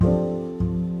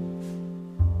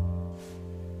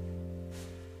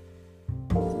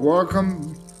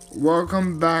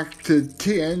Welcome back to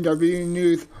TNW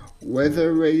News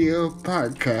Weather Radio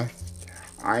Podcast.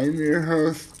 I'm your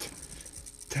host,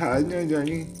 Todd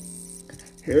Nardoni.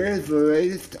 Here is the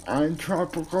latest on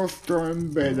Tropical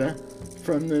Storm Beta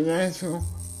from the National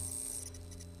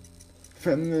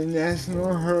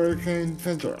Hurricane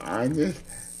Center on this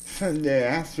Sunday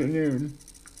afternoon.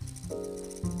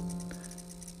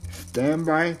 Stand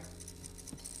by.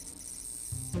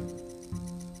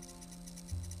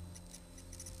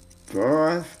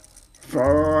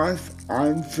 Follow us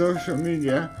on social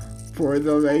media for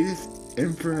the latest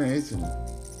information.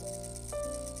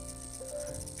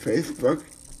 Facebook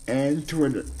and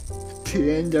Twitter.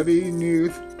 TNW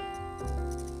News.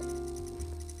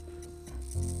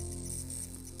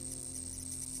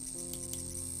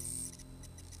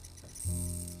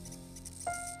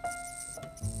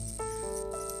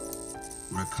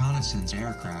 Reconnaissance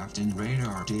aircraft and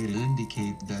radar data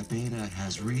indicate that Beta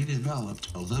has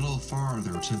redeveloped a little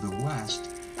farther to the west. *****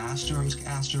 A storm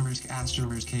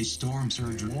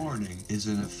surge warning is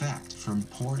in effect from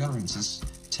Port Aransas,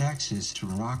 Texas to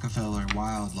Rockefeller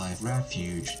Wildlife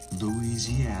Refuge,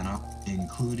 Louisiana,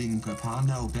 including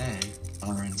Capano Bay,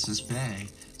 Aransas Bay,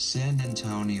 San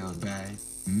Antonio Bay,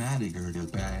 Matagorda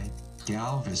Bay,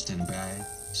 Galveston Bay,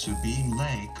 Sabine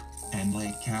Lake, and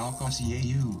Lake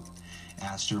Calcasieu. *****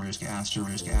 A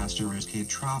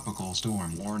tropical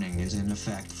storm warning is in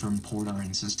effect from Port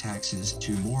Aransas, Texas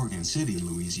to Morgan City,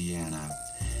 Louisiana. *****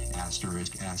 A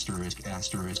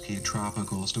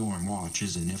tropical storm watch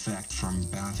is in effect from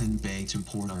Baffin Bay to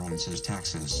Port Aransas,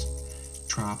 Texas.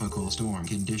 Tropical storm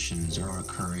conditions are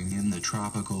occurring in the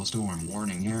tropical storm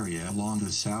warning area along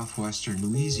the southwestern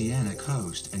Louisiana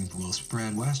coast and will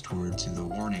spread westward to the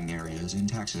warning areas in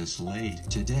Texas late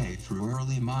today through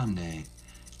early Monday.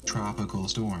 Tropical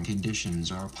storm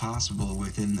conditions are possible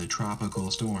within the tropical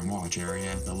storm watch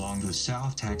area along the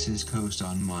South Texas coast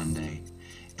on Monday.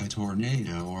 A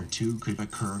tornado or two could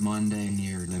occur Monday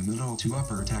near the middle to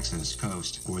upper Texas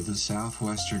coast or the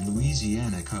southwestern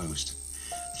Louisiana coast.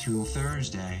 Through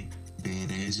Thursday,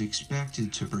 Beta is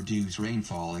expected to produce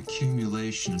rainfall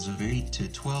accumulations of 8 to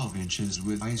 12 inches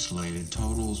with isolated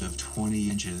totals of 20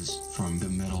 inches from the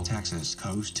middle Texas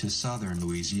coast to southern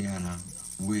Louisiana,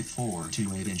 with 4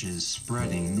 to 8 inches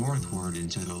spreading northward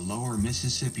into the lower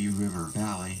Mississippi River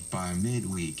Valley by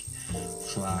midweek.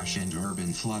 Flash and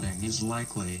urban flooding is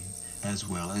likely, as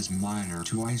well as minor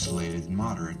to isolated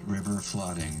moderate river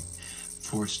flooding.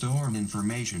 For storm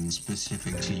information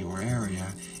specific to your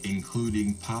area,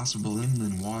 including possible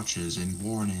inland watches and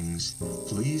warnings,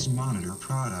 please monitor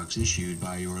products issued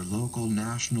by your local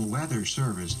National Weather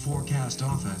Service Forecast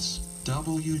Office,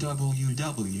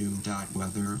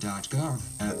 www.weather.gov.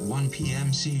 At 1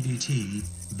 p.m. CDT,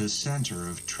 the center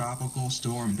of Tropical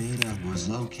Storm Beta was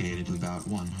located about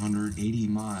 180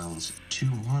 miles,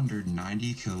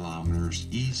 290 kilometers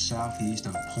east-southeast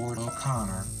of Port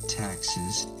O'Connor,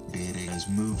 Texas. Beta is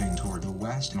moving toward the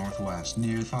west-northwest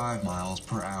near 5 miles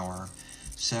per hour,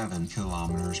 7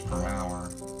 kilometers per hour,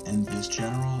 and this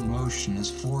general motion is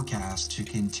forecast to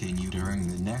continue during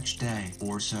the next day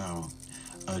or so.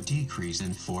 A decrease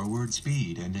in forward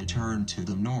speed and a turn to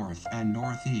the north and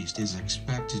northeast is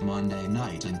expected Monday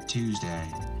night and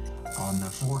Tuesday. On the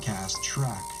forecast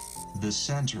track, the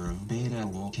center of Beta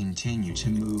will continue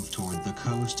to move toward the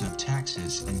coast of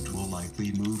Texas and will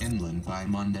likely move inland by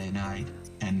Monday night,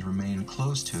 and remain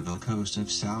close to the coast of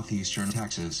southeastern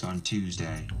Texas on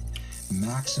Tuesday.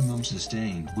 Maximum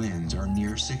sustained winds are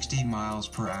near 60 miles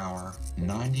per hour,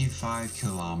 95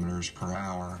 kilometers per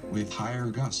hour, with higher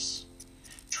gusts.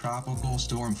 Tropical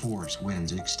storm force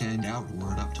winds extend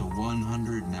outward up to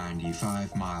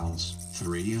 195 miles,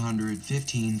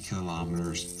 315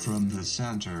 kilometers, from the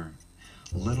center.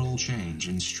 Little change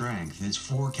in strength is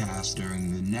forecast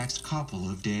during the next couple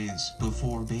of days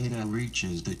before Beta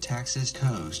reaches the Texas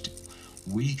coast.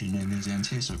 Weakening is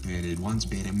anticipated once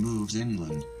Beta moves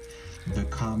inland. The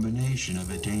combination of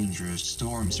a dangerous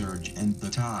storm surge and the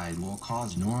tide will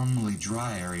cause normally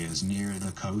dry areas near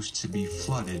the coast to be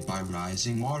flooded by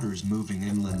rising waters moving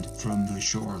inland from the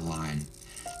shoreline.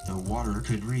 The water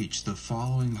could reach the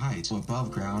following heights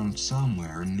above ground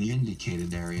somewhere in the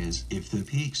indicated areas if the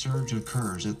peak surge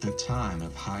occurs at the time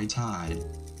of high tide.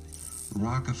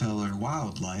 Rockefeller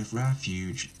Wildlife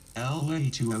Refuge,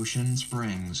 LA to Ocean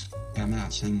Springs,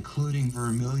 MS, including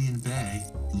Vermilion Bay,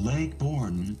 Lake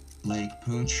Borden, Lake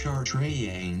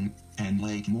Pontchartrain, and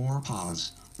Lake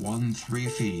Maurepas, 13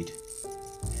 feet.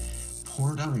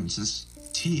 Port Aransas,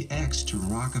 TX to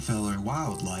Rockefeller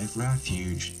Wildlife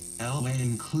Refuge, LA,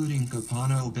 including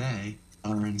Capano Bay,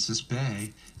 Aransas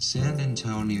Bay, San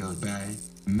Antonio Bay,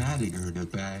 Matagorda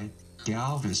Bay,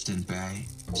 Galveston Bay,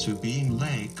 Sabine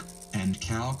Lake, and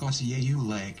Calcasieu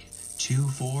Lake,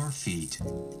 2-4 feet.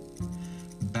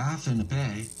 Baffin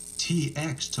Bay,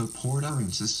 TX to Port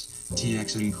Aransas,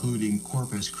 TX including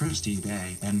Corpus Christi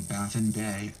Bay and Baffin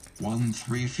Bay,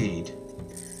 1-3 feet.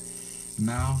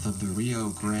 Mouth of the Rio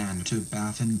Grande to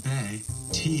Baffin Bay,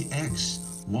 TX,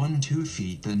 1-2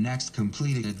 feet. The next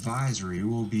completed advisory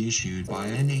will be issued by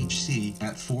NHC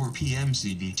at 4 p.m.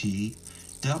 CDT,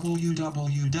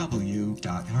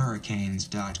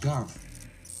 www.hurricanes.gov.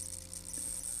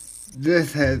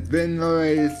 This has been the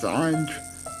latest on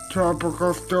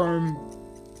Tropical Storm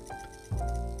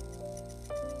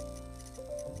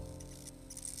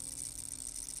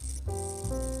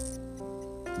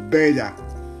Beta.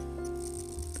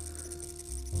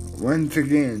 Once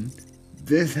again,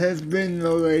 this has been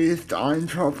the latest on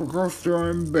Tropical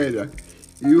Storm Beta.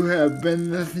 You have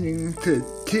been listening to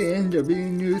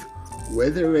TNW News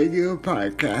Weather Radio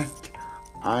Podcast.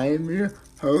 I am your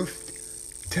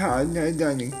host, Todd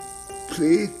Nadani.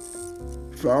 Please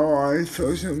follow our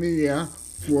social media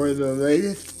for the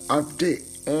latest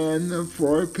update and the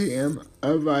 4 p.m.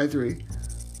 advisory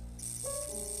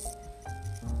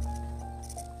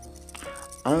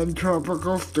on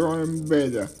Tropical Storm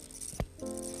Beta.